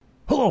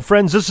Hello,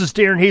 friends. This is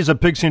Darren Hayes of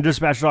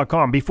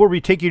PigskinDispatch.com. Before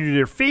we take you to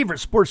your favorite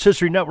Sports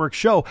History Network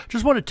show,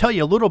 just want to tell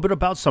you a little bit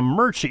about some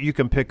merch that you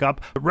can pick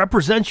up that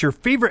represents your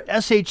favorite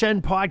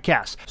SHN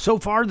podcast. So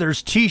far,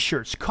 there's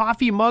t-shirts,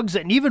 coffee mugs,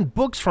 and even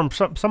books from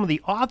some of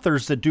the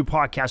authors that do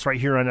podcasts right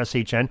here on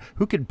SHN.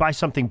 Who could buy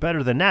something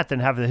better than that,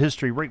 than have the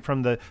history right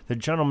from the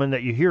gentleman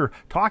that you hear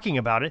talking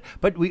about it?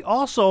 But we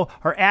also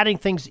are adding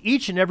things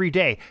each and every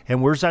day.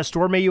 And where's that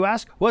store, may you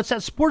ask? Well, it's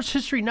at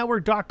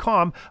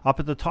SportsHistoryNetwork.com.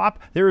 Up at the top,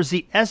 there is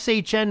the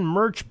SHN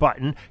merch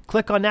button.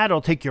 Click on that.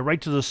 It'll take you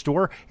right to the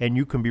store, and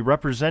you can be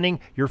representing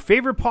your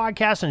favorite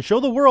podcast and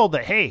show the world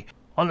that, hey,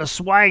 on the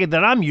swag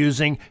that I'm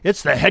using,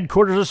 it's the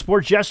headquarters of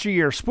sports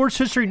yesteryear, Sports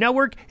History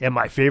Network, and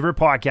my favorite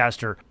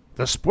podcaster,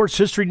 the Sports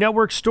History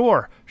Network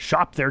store.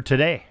 Shop there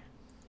today.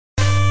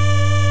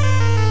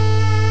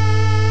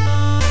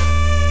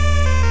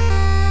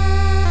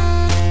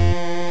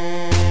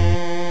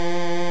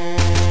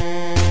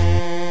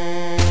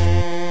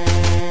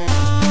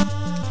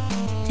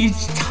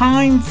 It's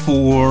time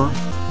for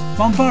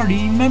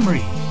Lombardi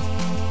Memories,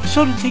 a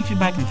show that takes you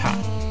back in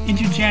time,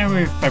 into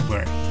January or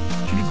February,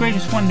 to the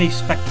greatest one-day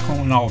spectacle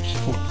in all of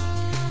sports.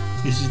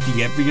 This is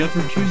the Every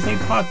Other Tuesday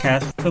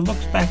podcast that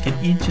looks back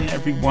at each and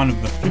every one of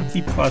the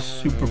 50-plus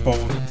Super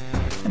Bowls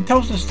and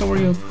tells the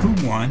story of who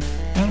won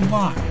and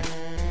why.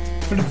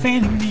 For the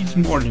fan who needs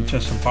more than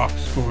just a box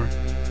score,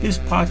 this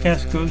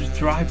podcast goes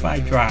drive by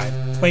drive,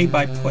 play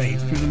by play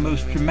through the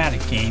most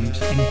dramatic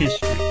games in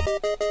history.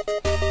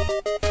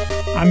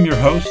 I'm your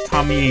host,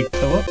 Tommy A.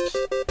 Phillips.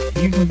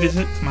 You can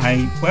visit my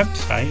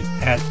website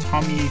at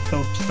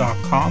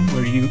TommyAPhillips.com,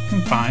 where you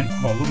can find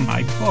all of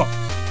my books.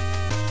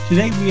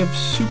 Today we have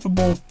Super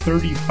Bowl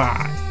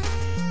 35,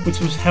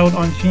 which was held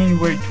on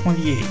January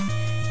 28,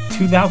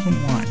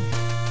 2001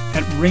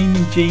 at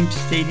Raymond James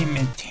Stadium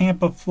in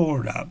Tampa,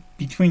 Florida,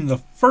 between the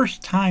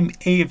first-time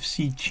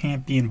AFC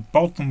champion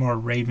Baltimore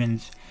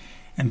Ravens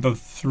and the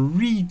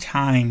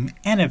three-time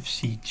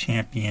NFC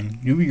champion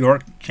New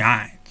York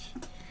Giants.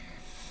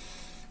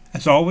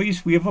 As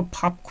always, we have a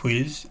pop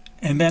quiz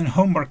and then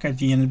homework at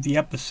the end of the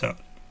episode.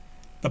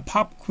 The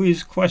pop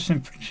quiz question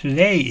for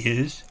today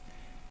is,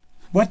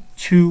 what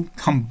two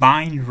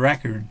combined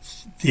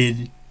records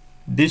did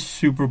this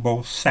Super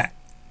Bowl set?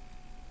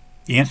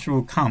 The answer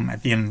will come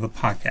at the end of the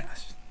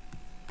podcast.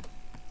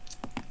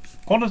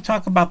 All the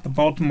talk about the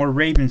Baltimore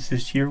Ravens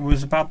this year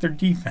was about their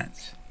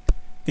defense.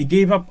 They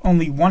gave up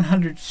only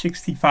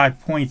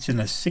 165 points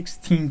in a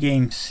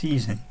 16-game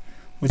season,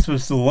 which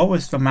was the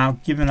lowest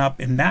amount given up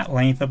in that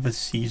length of a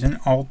season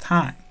all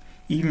time,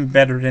 even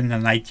better than the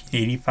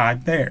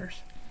 1985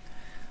 Bears.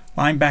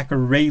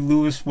 Linebacker Ray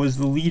Lewis was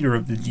the leader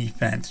of the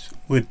defense,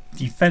 with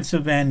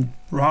defensive end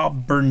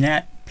Rob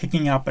Burnett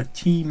picking up a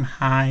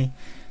team-high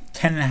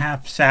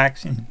 10.5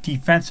 sacks and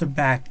defensive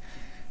back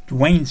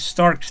Dwayne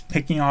Starks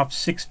picking off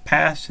 6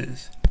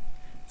 passes.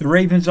 The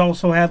Ravens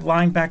also had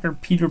linebacker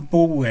Peter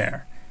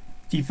Boulware,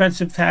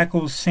 defensive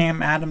tackles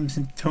Sam Adams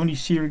and Tony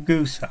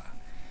Siragusa,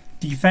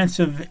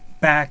 defensive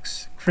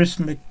backs Chris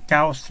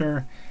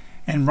McAllister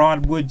and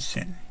Rod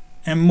Woodson,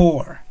 and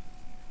more.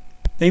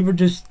 They were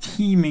just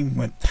teeming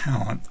with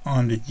talent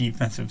on the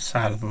defensive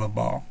side of the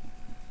ball.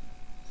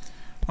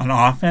 On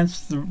offense,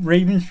 the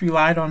Ravens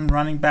relied on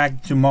running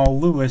back Jamal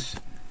Lewis,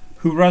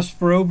 who rushed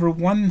for over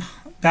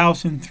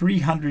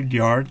 1,300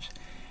 yards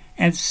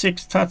and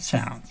 6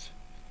 touchdowns.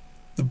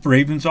 The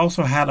Ravens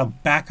also had a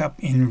backup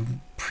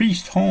in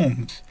Priest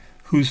Holmes,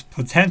 whose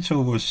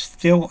potential was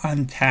still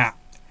untapped.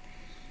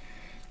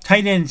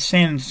 Tight end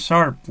Sam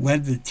Sharp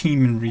led the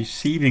team in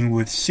receiving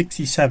with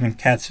 67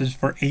 catches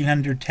for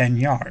 810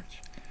 yards.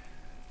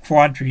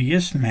 Quadri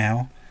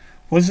Ismail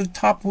was the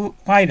top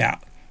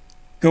wideout,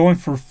 going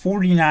for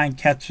 49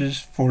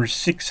 catches for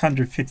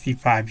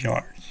 655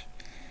 yards.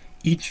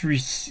 Each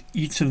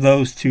of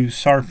those two,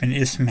 Sharp and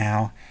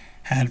Ismail,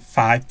 had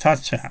 5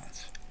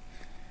 touchdowns.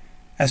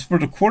 As for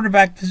the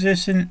quarterback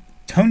position,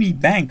 Tony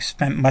Banks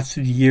spent much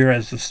of the year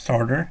as the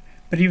starter,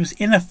 but he was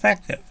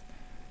ineffective,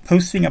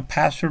 posting a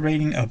passer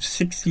rating of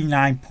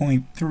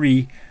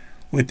 69.3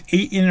 with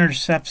 8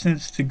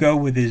 interceptions to go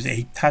with his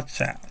 8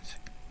 touchdowns.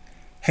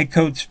 Head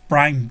coach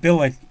Brian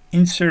Billick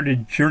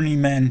inserted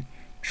journeyman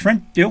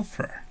Trent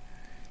Dilfer.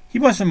 He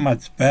wasn't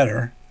much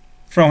better,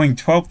 throwing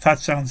 12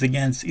 touchdowns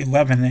against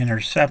 11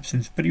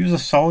 interceptions, but he was a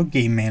solid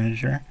game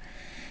manager.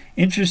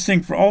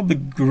 Interesting, for all the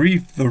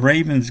grief the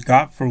Ravens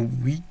got for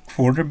weak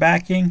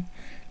quarterbacking,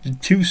 the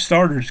 2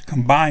 starters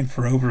combined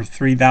for over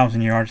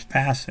 3,000 yards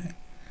passing.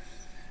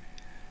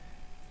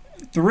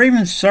 The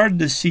Ravens started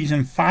the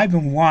season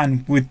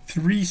 5-1 with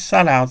 3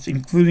 shutouts,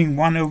 including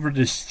one over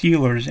the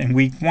Steelers in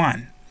Week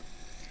 1.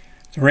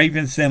 The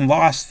Ravens then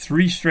lost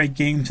 3 straight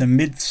games in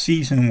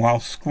mid-season while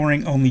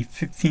scoring only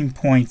 15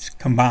 points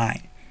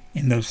combined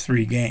in those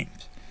 3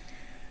 games.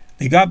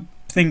 They got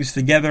things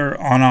together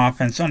on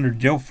offense under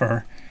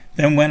Dilfer,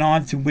 then went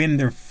on to win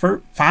their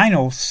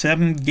final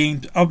 7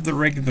 games of the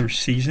regular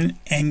season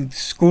and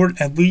scored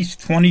at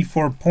least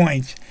 24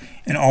 points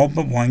in all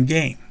but 1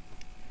 game.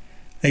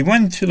 They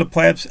went into the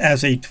playoffs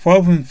as a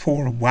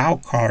 12-4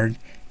 wild card.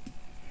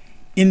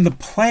 In the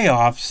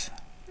playoffs,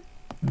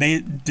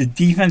 the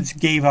defense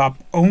gave up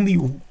only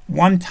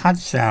one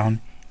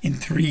touchdown in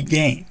 3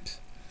 games.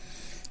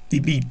 They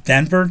beat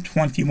Denver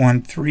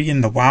 21-3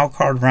 in the wild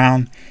card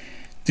round,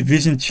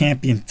 division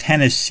champion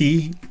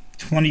Tennessee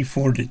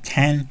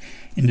 24-10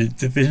 in the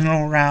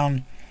divisional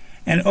round,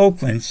 and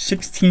Oakland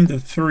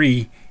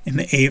 16-3 in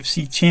the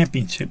AFC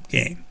Championship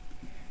game.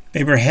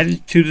 They were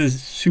headed to the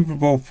Super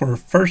Bowl for the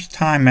first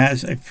time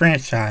as a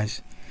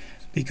franchise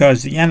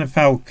because the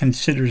NFL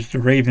considers the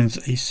Ravens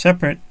a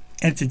separate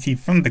entity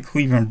from the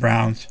Cleveland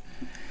Browns,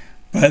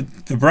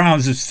 but the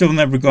Browns have still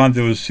never gone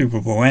to a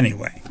Super Bowl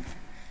anyway.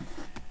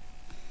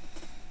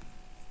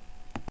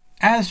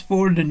 As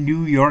for the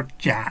New York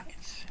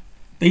Giants,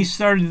 they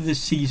started the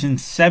season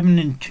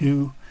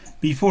 7-2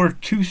 before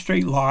 2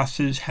 straight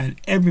losses had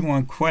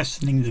everyone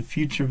questioning the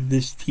future of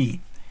this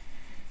team.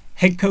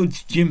 Head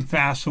coach Jim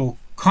Fassel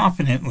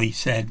confidently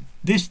said,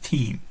 "This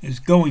team is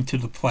going to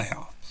the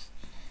playoffs."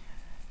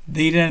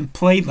 They then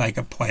played like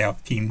a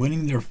playoff team,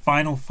 winning their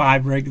final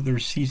 5 regular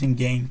season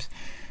games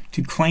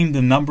to claim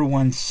the number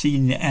 1 seed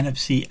in the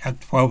NFC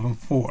at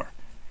 12-4.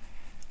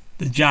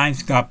 The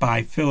Giants got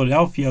by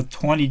Philadelphia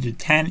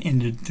 20-10 in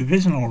the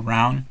divisional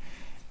round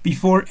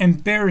before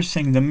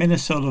embarrassing the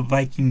Minnesota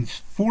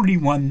Vikings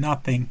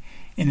 41-0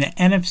 in the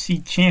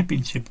NFC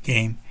Championship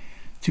game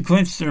to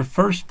clinch their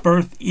first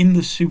berth in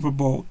the Super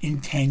Bowl in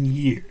 10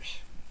 years.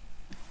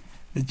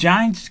 The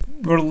Giants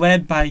were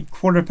led by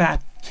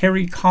quarterback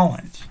Kerry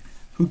Collins,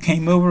 who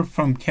came over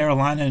from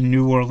Carolina and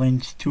New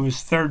Orleans to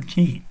his 3rd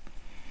team.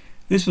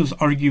 This was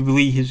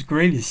arguably his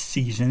greatest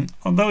season,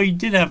 although he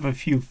did have a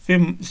few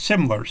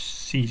similar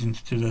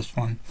seasons to this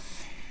one.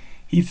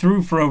 He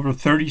threw for over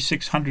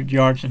 3,600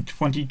 yards and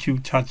 22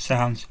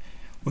 touchdowns,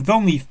 with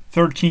only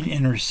 13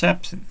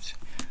 interceptions,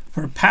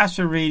 for a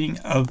passer rating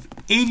of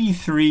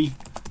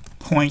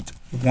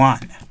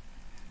 83.1.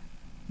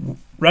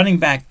 Running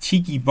back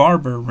Tiki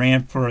Barber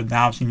ran for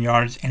 1,000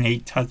 yards and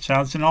 8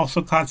 touchdowns and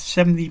also caught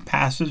 70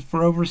 passes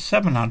for over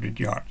 700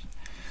 yards.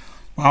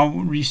 While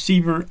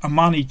receiver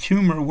Amani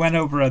Toomer went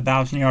over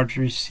 1,000 yards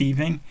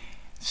receiving,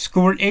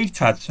 scored 8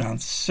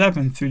 touchdowns,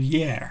 7 through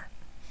the air.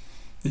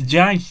 The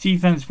Giants'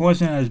 defense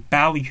wasn't as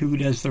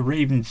ballyhooed as the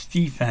Ravens'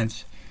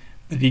 defense,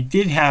 but they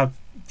did have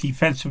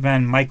defensive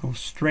end Michael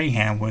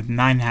Strahan with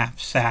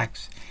 9.5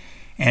 sacks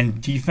and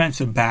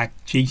defensive back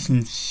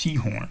Jason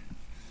Sehorn.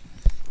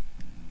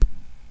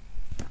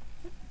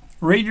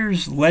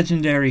 Raiders'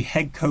 legendary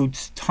head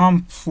coach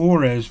Tom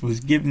Flores was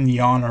given the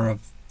honor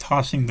of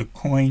tossing the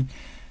coin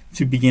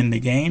to begin the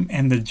game,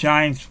 and the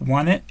Giants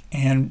won it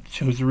and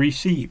chose to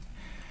receive.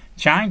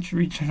 Giants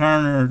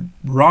returner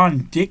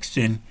Ron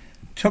Dixon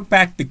took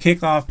back the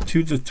kickoff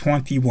to the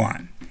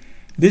 21.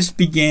 This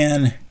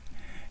began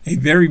a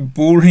very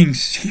boring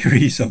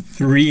series of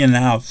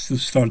 3-and-outs to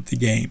start the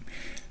game.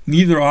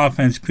 Neither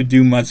offense could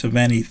do much of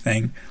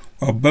anything,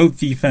 while both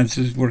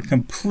defenses were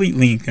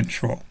completely in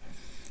control.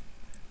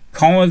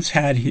 Collins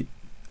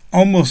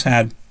almost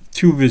had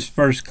 2 of his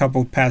first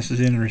couple passes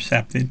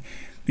intercepted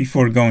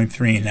before going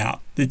 3-and-out.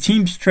 The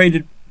teams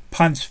traded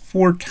punts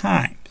 4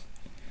 times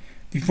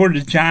before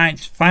the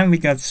Giants finally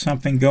got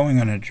something going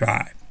on a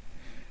drive.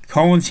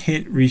 Collins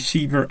hit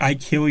receiver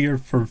Ike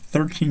Hilliard for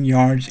 13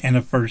 yards and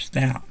a first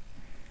down.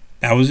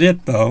 That was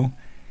it, though,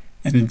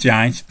 and the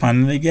Giants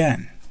punted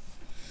again.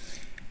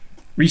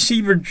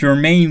 Receiver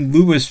Jermaine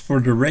Lewis for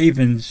the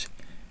Ravens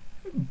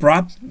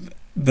brought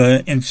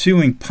the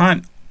ensuing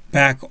punt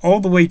back all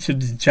the way to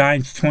the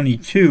Giants'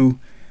 22,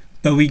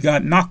 though he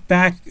got knocked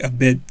back a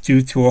bit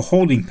due to a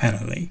holding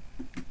penalty.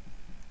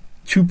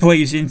 2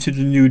 plays into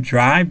the new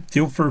drive,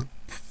 Dilfer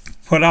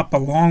put up a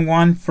long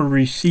one for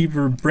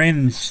receiver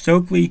Brandon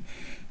Stokely.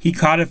 He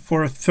caught it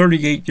for a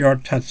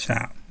 38-yard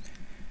touchdown.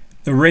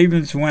 The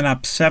Ravens went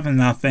up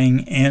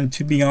 7-0, and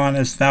to be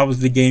honest, that was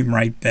the game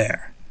right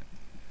there.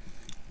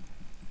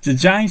 The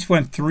Giants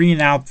went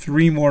 3-and-out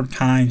 3 more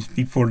times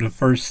between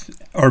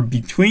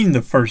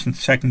the first and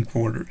second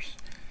quarters.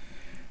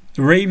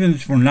 The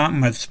Ravens were not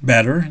much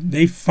better.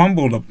 They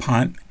fumbled a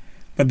punt,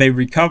 but they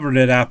recovered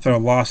it after a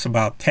loss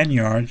about 10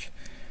 yards.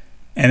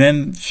 And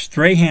then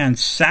Strahan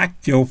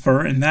sacked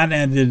Dilfer, and that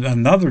ended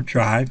another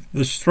drive.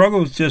 The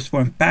struggles just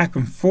went back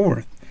and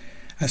forth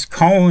as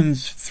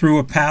Collins threw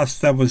a pass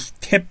that was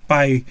tipped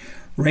by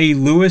Ray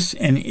Lewis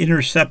and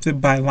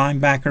intercepted by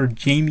linebacker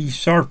Jamie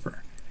Sarper.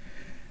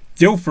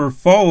 Dilfer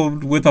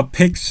followed with a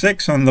pick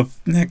 6 on the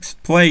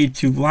next play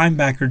to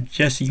linebacker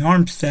Jesse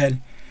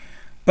Armstead,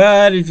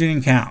 but it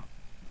didn't count.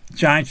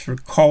 Giants were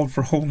called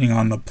for holding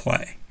on the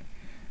play.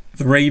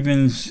 The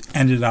Ravens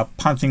ended up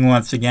punting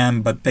once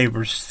again, but they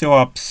were still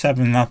up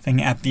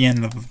 7-0 at the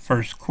end of the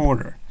first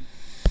quarter.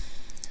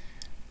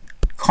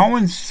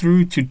 Collins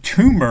threw to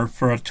Toomer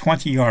for a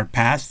 20-yard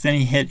pass, then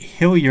he hit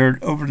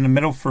Hilliard over the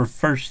middle for a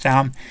first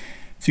down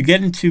to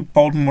get into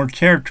Baltimore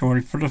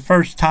territory for the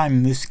first time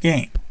in this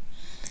game.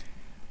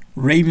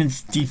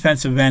 Ravens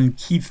defensive end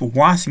Keith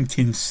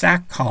Washington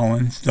sacked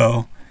Collins,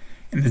 though,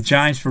 and the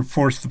Giants were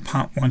forced to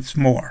punt once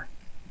more.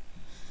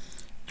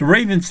 The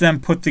Ravens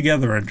then put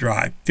together a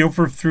drive.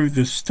 Dilfer threw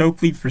to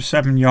Stokely for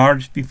 7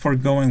 yards before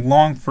going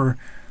long for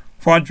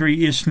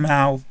Quadri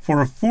Ismail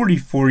for a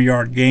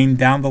 44-yard gain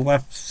down the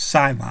left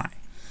sideline.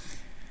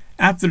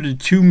 After the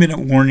 2-minute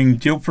warning,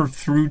 Dilfer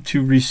threw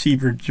to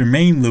receiver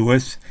Jermaine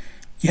Lewis,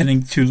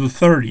 getting to the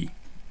 30.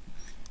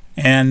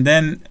 And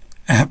then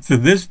after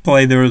this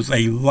play, there was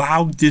a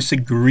loud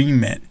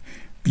disagreement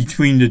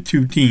between the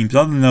two teams,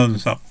 other known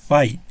as a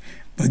fight.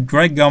 But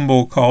Greg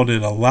Gumbel called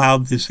it a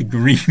loud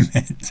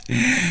disagreement.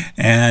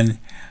 And,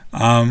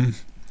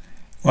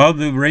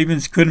 the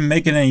Ravens couldn't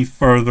make it any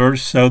further,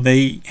 so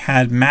they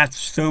had Matt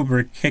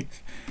Stover kick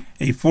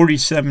a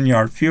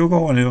 47-yard field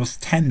goal, and it was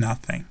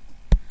 10-0.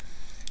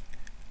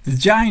 The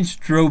Giants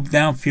drove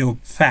downfield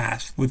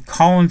fast, with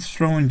Collins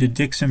throwing to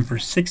Dixon for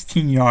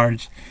 16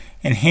 yards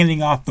and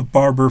handing off to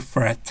Barber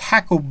for a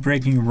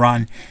tackle-breaking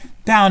run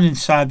down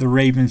inside the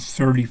Ravens'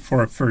 30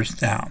 for a first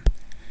down.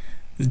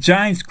 The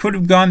Giants could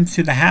have gone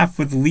to the half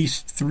with at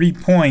least 3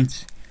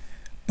 points,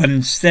 but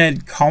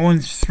instead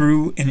Collins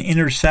threw an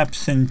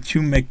interception to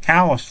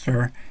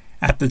McAllister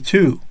at the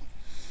 2.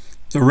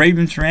 The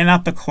Ravens ran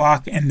out the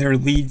clock and their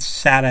lead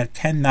sat at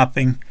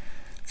 10-0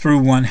 through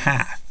one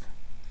half.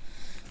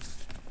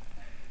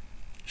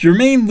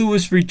 Jermaine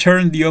Lewis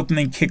returned the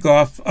opening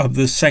kickoff of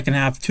the second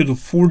half to the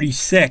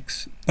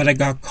 46, but it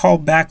got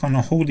called back on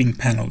a holding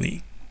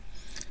penalty.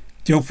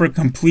 Dilfer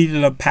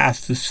completed a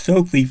pass to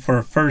Stokely for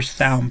a first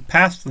down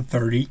past the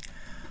 30,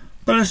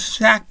 but a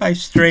sack by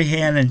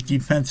Strahan and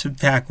defensive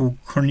tackle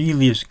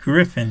Cornelius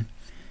Griffin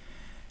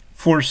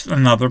forced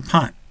another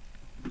punt.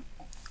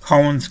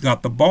 Collins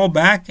got the ball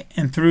back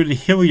and threw to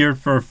Hilliard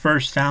for a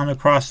first down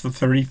across the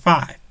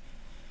 35.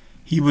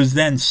 He was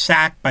then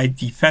sacked by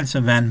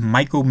defensive end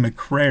Michael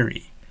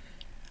McCrary.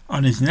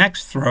 On his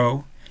next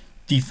throw,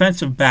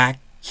 defensive back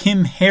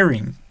Kim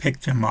Herring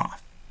picked him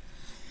off.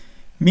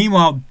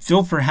 Meanwhile,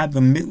 Dilfer had to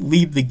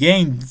leave the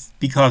game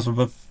because of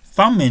a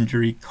thumb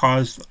injury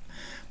caused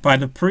by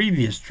the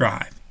previous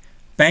drive.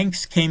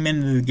 Banks came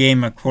into the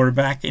game at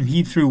quarterback, and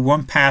he threw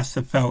one pass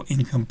that fell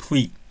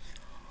incomplete.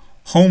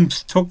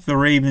 Holmes took the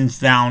Ravens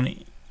down,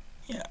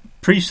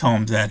 Priest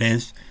Holmes that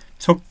is,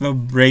 took the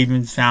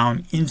Ravens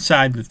down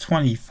inside the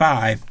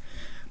 25,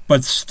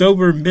 but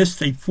Stover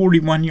missed a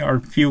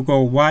 41-yard field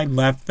goal wide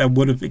left that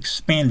would have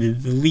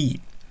expanded the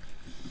lead.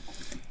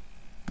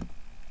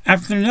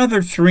 After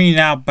another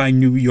 3-and-out by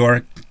New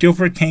York,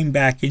 Dilfer came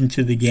back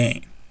into the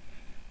game.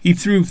 He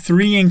threw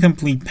 3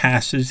 incomplete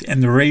passes,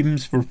 and the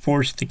Ravens were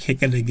forced to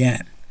kick it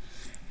again.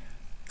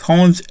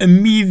 Collins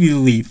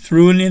immediately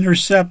threw an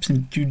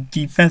interception to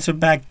defensive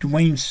back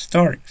Dwayne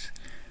Starks,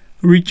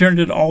 who returned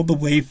it all the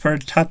way for a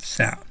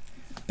touchdown.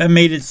 That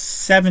made it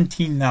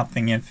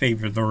 17-0 in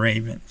favor of the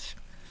Ravens.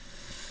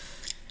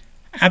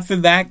 After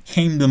that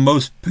came the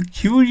most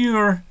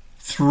peculiar,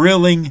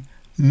 thrilling,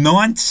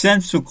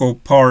 nonsensical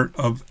part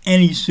of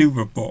any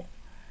Super Bowl.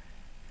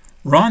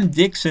 Ron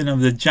Dixon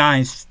of the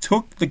Giants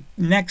took the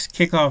next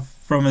kickoff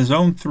from his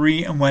own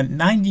 3 and went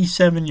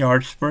 97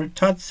 yards for a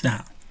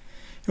touchdown.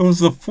 It was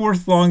the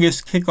 4th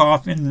longest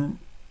kickoff in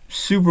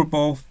Super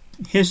Bowl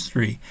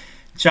history.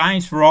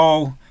 Giants were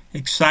all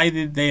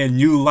excited. They had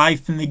new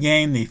life in the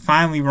game. They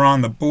finally were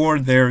on the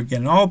board. They were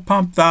getting all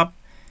pumped up.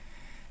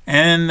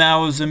 And that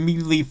was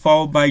immediately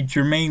followed by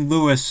Jermaine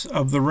Lewis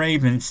of the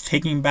Ravens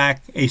taking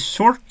back a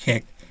short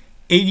kick,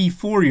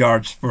 84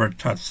 yards for a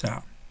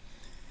touchdown.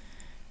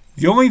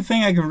 The only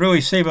thing I can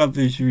really say about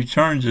these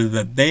returns is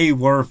that they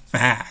were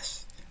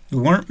fast. There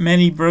weren't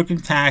many broken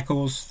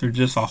tackles. There's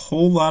just a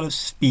whole lot of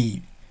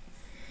speed.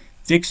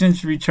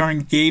 Dixon's return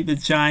gave the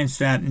Giants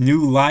that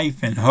new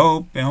life and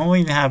hope, and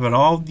only to have it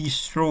all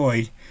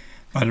destroyed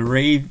by the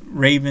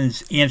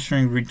Ravens'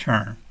 answering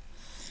return.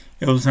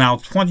 It was now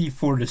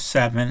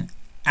 24-7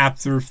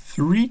 after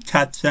 3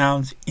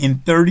 touchdowns in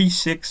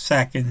 36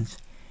 seconds,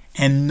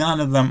 and none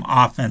of them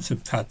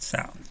offensive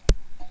touchdowns.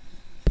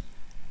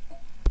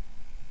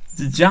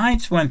 The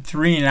Giants went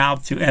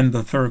 3-and-out to end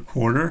the third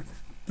quarter.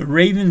 The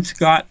Ravens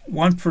got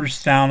 1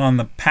 first down on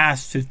the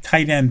pass to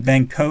tight end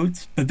Ben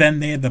Coates, but then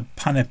they had to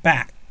punt it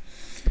back.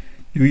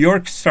 New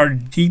York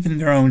started deep in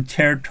their own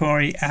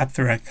territory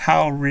after a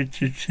Kyle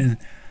Richardson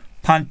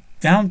punt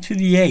down to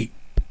the 8.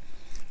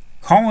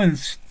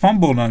 Collins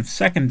fumbled on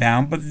second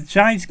down, but the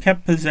Giants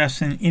kept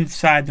possession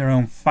inside their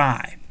own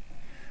 5.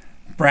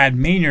 Brad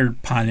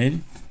Maynard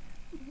punted,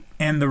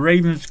 and the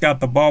Ravens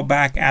got the ball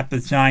back at the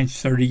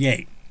Giants'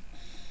 38.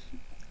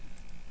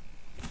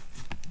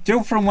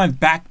 Dilfer went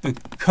back to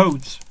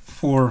Coates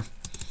for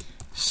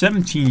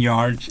 17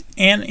 yards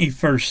and a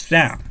first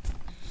down.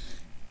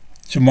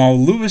 Jamal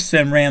Lewis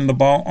then ran the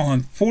ball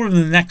on 4 of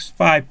the next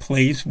 5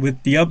 plays,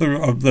 with the other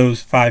of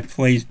those 5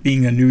 plays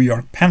being a New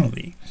York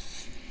penalty.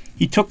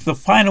 He took the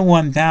final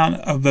one down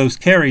of those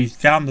carries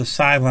down the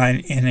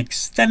sideline and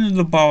extended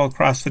the ball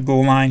across the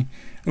goal line.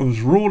 It was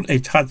ruled a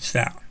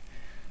touchdown.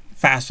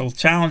 Fassel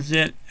challenged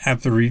it.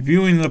 After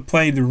reviewing the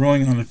play, the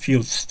ruling on the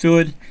field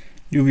stood.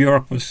 New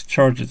York was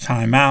charged a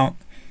timeout.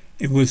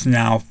 It was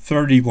now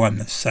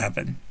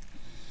 31-7.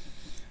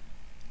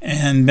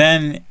 And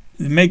then,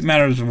 to make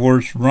matters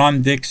worse,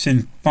 Ron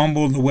Dixon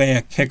fumbled away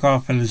a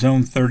kickoff at his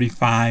own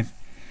 35,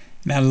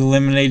 that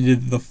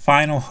eliminated the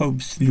final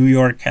hopes New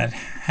York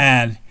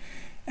had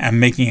at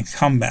making a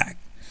comeback.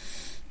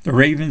 The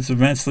Ravens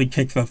eventually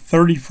kicked a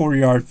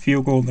 34-yard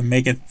field goal to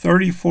make it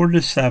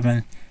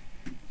 34-7,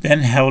 then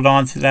held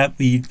on to that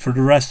lead for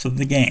the rest of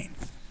the game.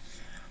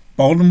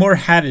 Baltimore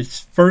had its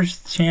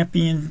first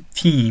champion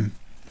team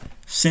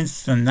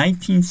since the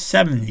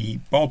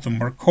 1970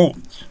 Baltimore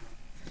Colts.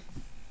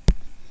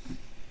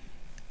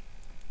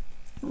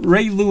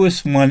 Ray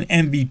Lewis won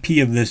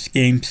MVP of this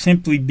game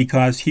simply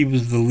because he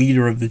was the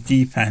leader of the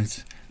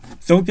defense.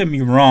 Don't get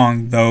me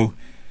wrong, though,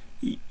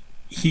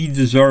 he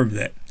deserved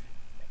it.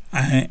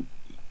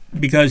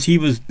 Because he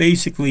was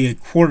basically a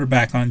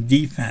quarterback on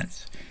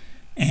defense.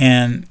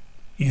 And,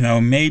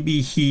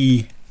 maybe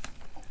he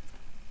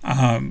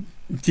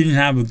didn't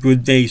have a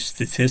good day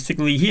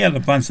statistically. He had a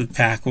bunch of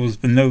tackles,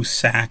 but no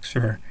sacks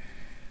or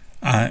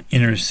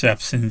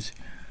interceptions.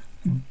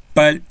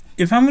 But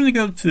if I'm going to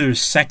go to the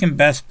second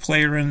best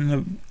player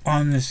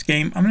on this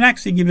game, I'm going to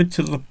actually give it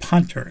to the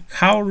punter,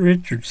 Kyle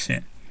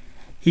Richardson.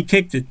 He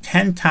kicked it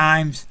 10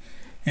 times,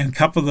 and a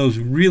couple of those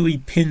really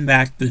pinned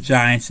back the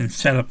Giants and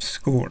set up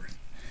scores.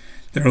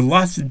 There are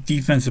lots of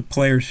defensive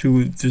players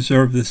who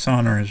deserve this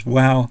honor as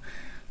well,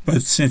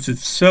 but since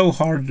it's so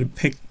hard to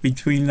pick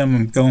between them,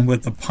 I'm going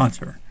with the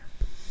punter.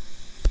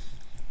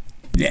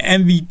 The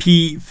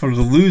MVP for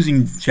the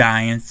losing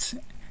Giants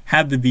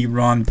had to be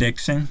Ron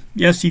Dixon.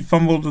 Yes, he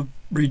fumbled a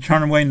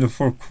return away in the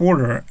fourth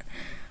quarter,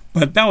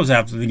 but that was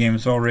after the game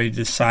was already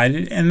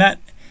decided. And that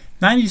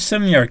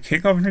 97-yard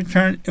kickoff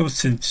return, it was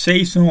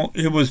sensational.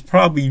 It was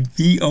probably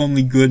the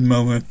only good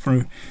moment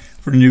for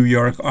New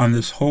York on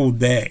this whole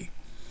day.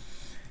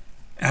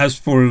 As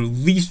for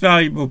least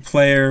valuable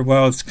player,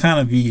 well, it's kind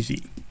of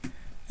easy.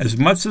 As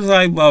much as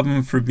I love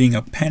him for being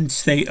a Penn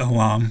State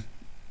alum,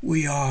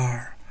 he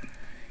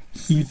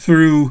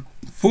threw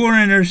 4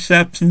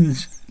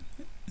 interceptions,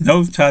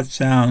 no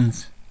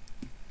touchdowns.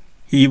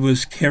 He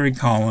was Kerry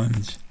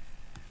Collins,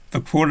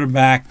 the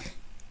quarterback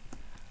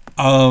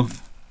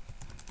of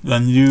the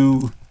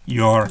New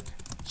York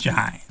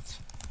Giants.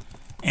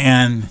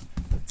 And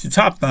to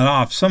top that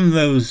off, some of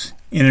those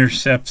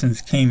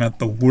interceptions came at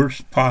the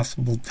worst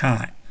possible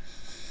time.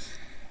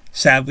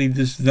 Sadly,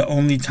 this is the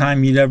only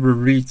time he'd ever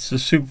reached the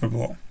Super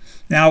Bowl.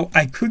 Now,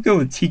 I could go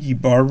with Tiki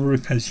Barber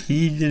because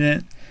he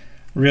didn't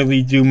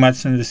really do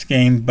much in this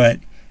game, but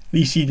at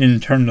least he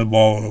didn't turn the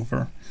ball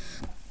over.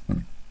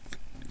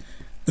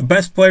 The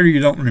best player you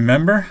don't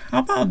remember? How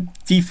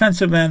about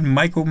defensive end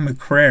Michael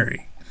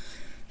McCrary?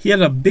 He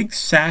had a big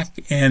sack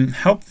and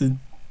helped the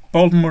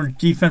Baltimore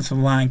defensive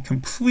line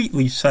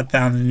completely shut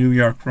down the New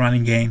York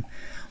running game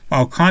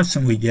while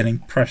constantly getting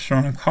pressure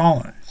on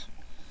Collins.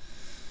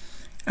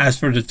 As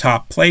for the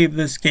top play of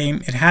this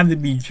game, it had to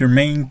be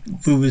Jermaine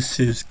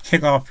Lewis's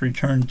kickoff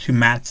return to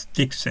Matt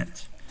Dixon.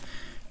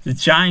 The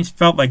Giants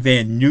felt like they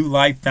had new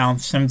life down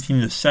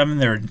 17-7.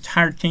 Their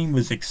entire team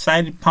was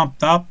excited,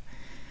 pumped up,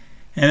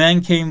 and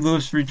then came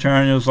Lewis'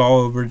 return. It was all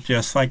over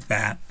just like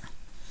that.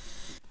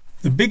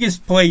 The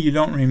biggest play you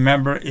don't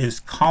remember is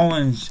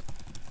Collins'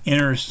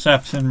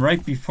 interception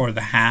right before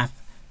the half.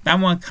 That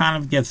one kind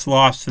of gets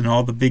lost in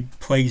all the big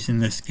plays in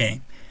this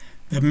game.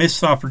 The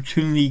missed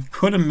opportunity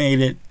could have made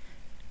it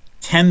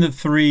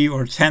 10-3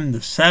 or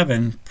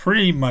 10-7,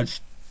 pretty much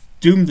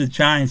doomed the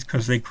Giants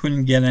because they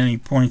couldn't get any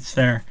points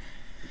there.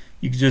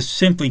 You just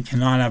simply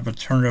cannot have a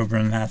turnover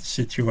in that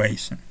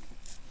situation.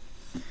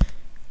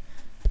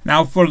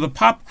 Now for the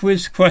pop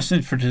quiz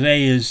question for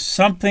today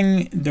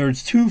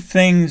there's 2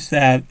 things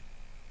that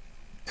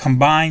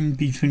combined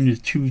between the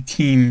 2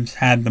 teams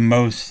had the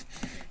most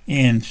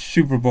in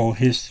Super Bowl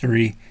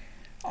history.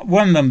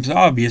 One of them's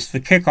obvious,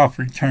 the kickoff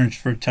returns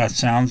for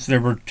touchdowns.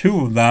 There were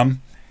 2 of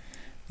them.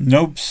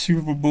 No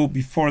Super Bowl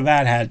before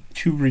that had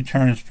 2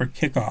 returns for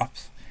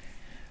kickoffs.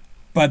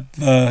 But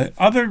the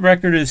other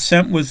record is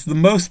set was the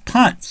most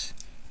punts.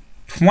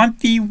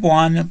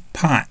 21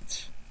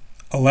 punts.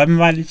 11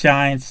 by the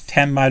Giants,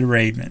 10 by the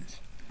Ravens.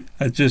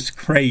 That's just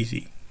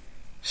crazy.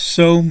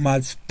 So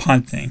much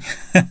punting.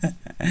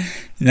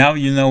 Now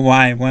you know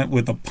why I went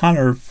with a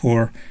punter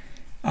for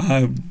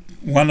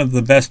one of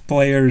the best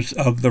players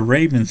of the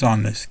Ravens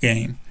on this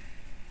game.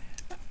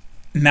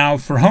 Now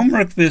for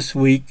homework this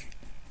week,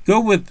 go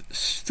with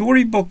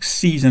Storybook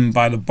Season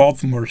by the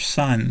Baltimore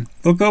Sun.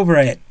 Look over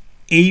at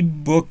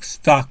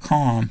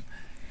abebooks.com.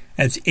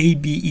 That's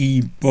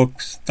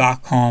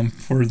abebooks.com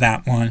for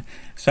that one.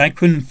 So I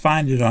couldn't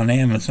find it on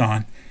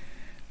Amazon.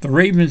 The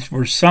Ravens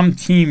were some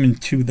team in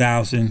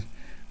 2000,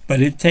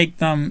 but it'd take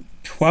them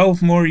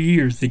 12 more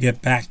years to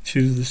get back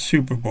to the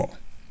Super Bowl.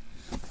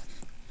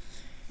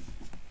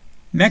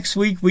 Next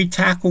week, we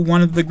tackle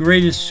one of the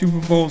greatest Super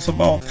Bowls of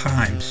all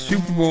time,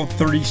 Super Bowl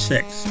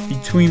 36,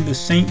 between the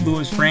St.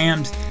 Louis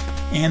Rams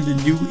and the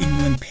New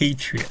England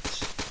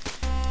Patriots.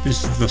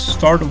 This is the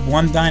start of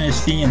one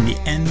dynasty and the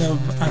end of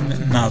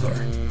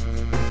another.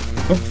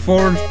 Look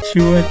forward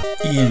to it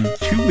in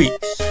 2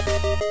 weeks.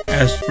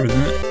 As for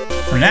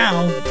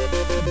now,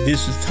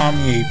 this is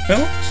Tommy A.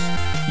 Phillips.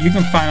 You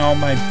can find all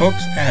my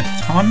books at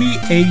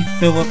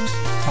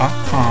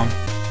TommyAPhillips.com.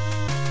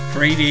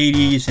 great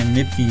 80s and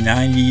nifty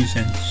 90s,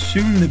 and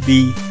soon to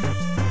be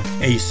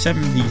a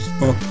 70s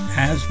book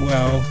as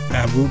well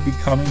that will be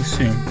coming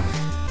soon.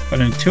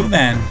 But until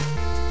then,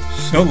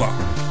 so long.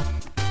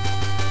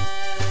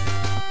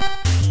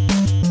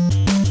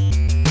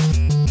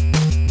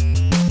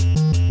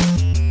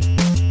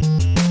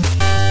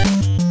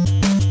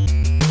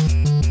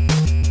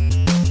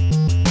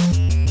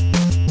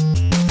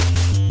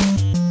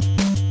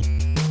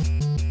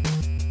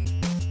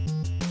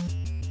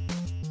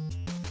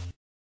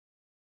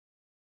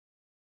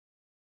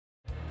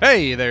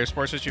 Hey there,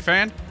 sports history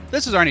fan.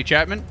 This is Arnie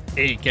Chapman,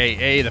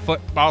 aka the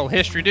Football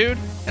History Dude,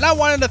 and I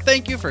wanted to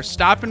thank you for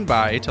stopping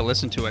by to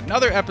listen to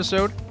another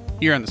episode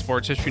here on the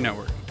Sports History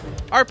Network.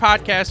 Our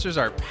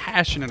podcasters are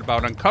passionate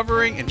about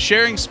uncovering and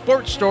sharing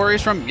sports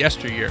stories from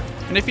yesteryear.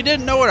 And if you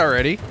didn't know it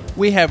already,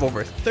 we have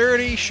over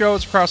 30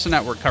 shows across the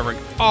network covering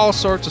all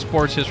sorts of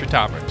sports history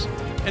topics.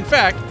 In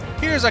fact,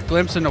 here's a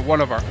glimpse into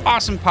one of our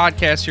awesome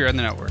podcasts here on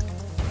the network.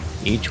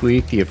 Each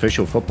week, the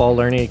official Football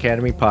Learning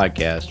Academy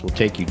podcast will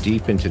take you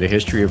deep into the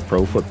history of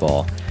pro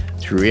football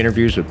through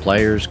interviews with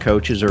players,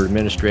 coaches, or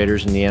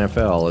administrators in the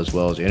NFL, as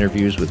well as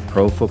interviews with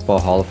Pro Football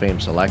Hall of Fame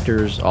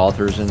selectors,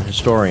 authors, and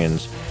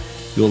historians.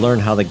 You'll learn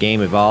how the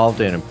game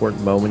evolved and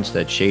important moments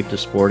that shaped the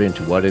sport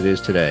into what it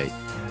is today.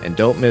 And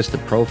don't miss the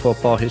Pro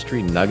Football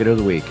History Nugget of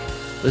the Week.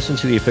 Listen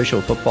to the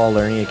official Football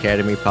Learning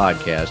Academy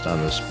podcast on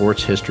the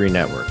Sports History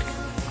Network.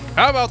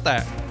 How about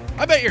that?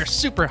 I bet you're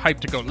super hyped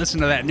to go listen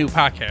to that new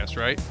podcast,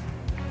 right?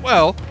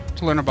 Well,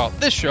 to learn about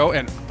this show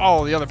and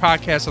all the other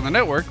podcasts on the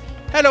network,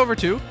 head over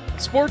to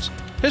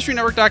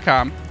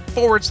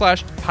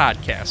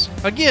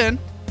sportshistorynetwork.com/podcast. Again,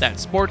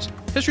 that's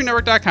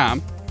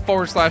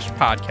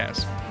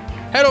sportshistorynetwork.com/podcast.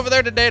 Head over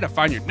there today to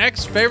find your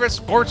next favorite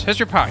sports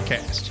history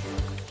podcast.